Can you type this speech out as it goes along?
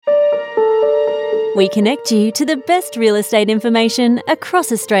We connect you to the best real estate information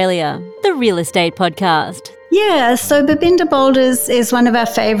across Australia. The Real Estate Podcast. Yeah, so Babinda Boulders is one of our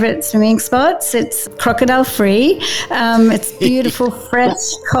favourite swimming spots. It's crocodile free. It's beautiful,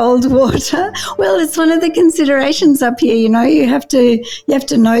 fresh, cold water. Well, it's one of the considerations up here. You know, you have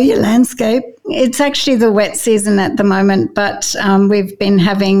to know your landscape. It's actually the wet season at the moment, but we've been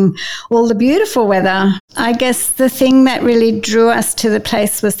having all the beautiful weather. I guess the thing that really drew us to the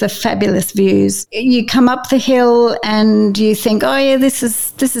place was the fabulous views. You come up the hill and you think, oh yeah, this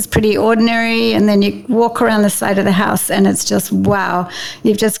is pretty ordinary, and then you walk around the side of the house and it's just wow.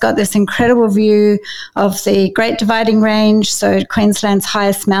 You've just got this incredible view of the Great Dividing Range, so Queensland's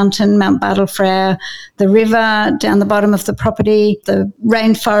highest mountain, Mount Bartle Frere, the river down the bottom of the property, the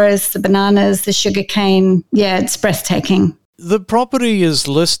rainforest, the bananas, the sugarcane. Yeah, it's breathtaking. The property is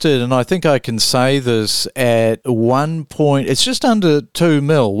listed, and I think I can say this, at it's just under 2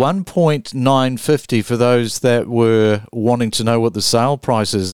 mil, 1.950 for those that were wanting to know what the sale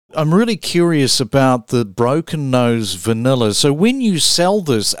price is. I'm really curious about the Broken Nose Vanilla. So when you sell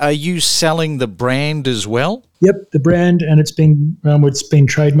this, are you selling the brand as well? Yep, the brand, and it's been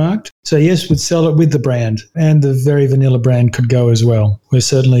trademarked. So yes, we'd sell it with the brand, and the Very Vanilla brand could go as well. We're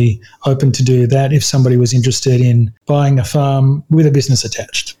certainly open to do that if somebody was interested in buying a farm with a business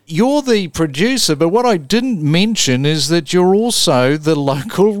attached. You're the producer, but what I didn't mention is that you're also the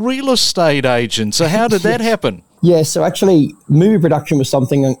local real estate agent. So how did that happen? Yeah, so actually movie production was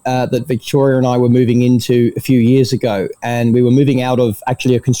something that Victoria and I were moving into a few years ago, and we were moving out of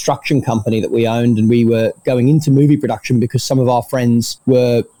actually a construction company that we owned, and we were going into movie production because some of our friends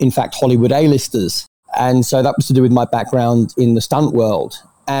were in fact Hollywood A-listers. And so that was to do with my background in the stunt world.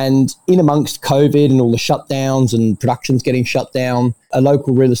 And in amongst COVID and all the shutdowns and productions getting shut down, a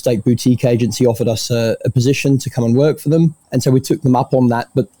local real estate boutique agency offered us a position to come and work for them. And so we took them up on that,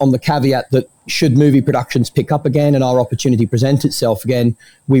 but on the caveat that should movie productions pick up again and our opportunity present itself again,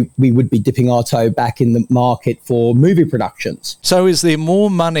 we would be dipping our toe back in the market for movie productions. So is there more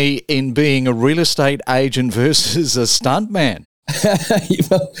money in being a real estate agent versus a stuntman?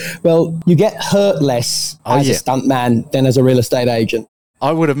 Well, you get hurt less as a stuntman than as a real estate agent.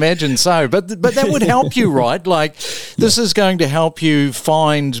 I would imagine so, but that would help you, right? Like, this is going to help you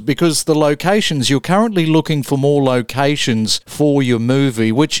find, because the locations, you're currently looking for more locations for your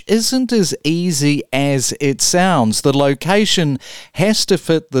movie, which isn't as easy as it sounds. The location has to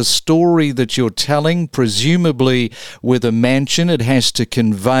fit the story that you're telling. Presumably with a mansion, it has to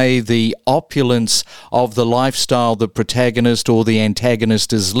convey the opulence of the lifestyle the protagonist or the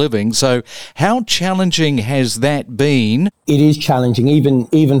antagonist is living. So how challenging has that been? It is challenging,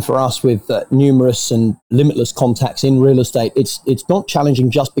 even for us with numerous and limitless contacts in real estate. It's not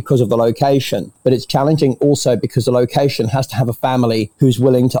challenging just because of the location, but it's challenging also because the location has to have a family who's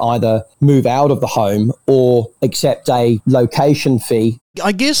willing to either move out of the home or accept a location fee.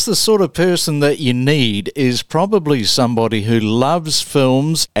 I guess the sort of person that you need is probably somebody who loves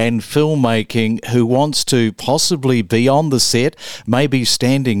films and filmmaking, who wants to possibly be on the set, maybe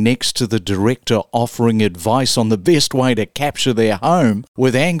standing next to the director offering advice on the best way to capture their home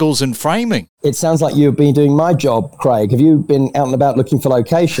with angles and framing. It sounds like you've been doing my job, Craig. Have you been out and about looking for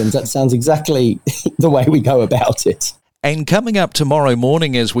locations? That sounds exactly the way we go about it. And coming up tomorrow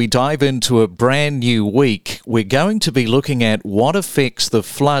morning as we dive into a brand new week, we're going to be looking at what effects the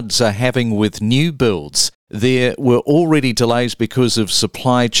floods are having with new builds. There were already delays because of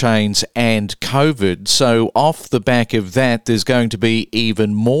supply chains and COVID, so off the back of that, there's going to be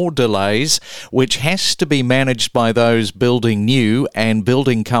even more delays, which has to be managed by those building new and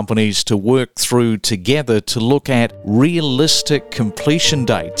building companies to work through together to look at realistic completion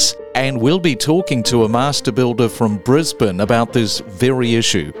dates. And we'll be talking to a master builder from Brisbane about this very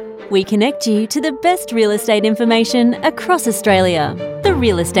issue. We connect you to the best real estate information across Australia. The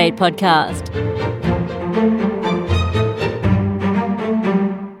Real Estate Podcast.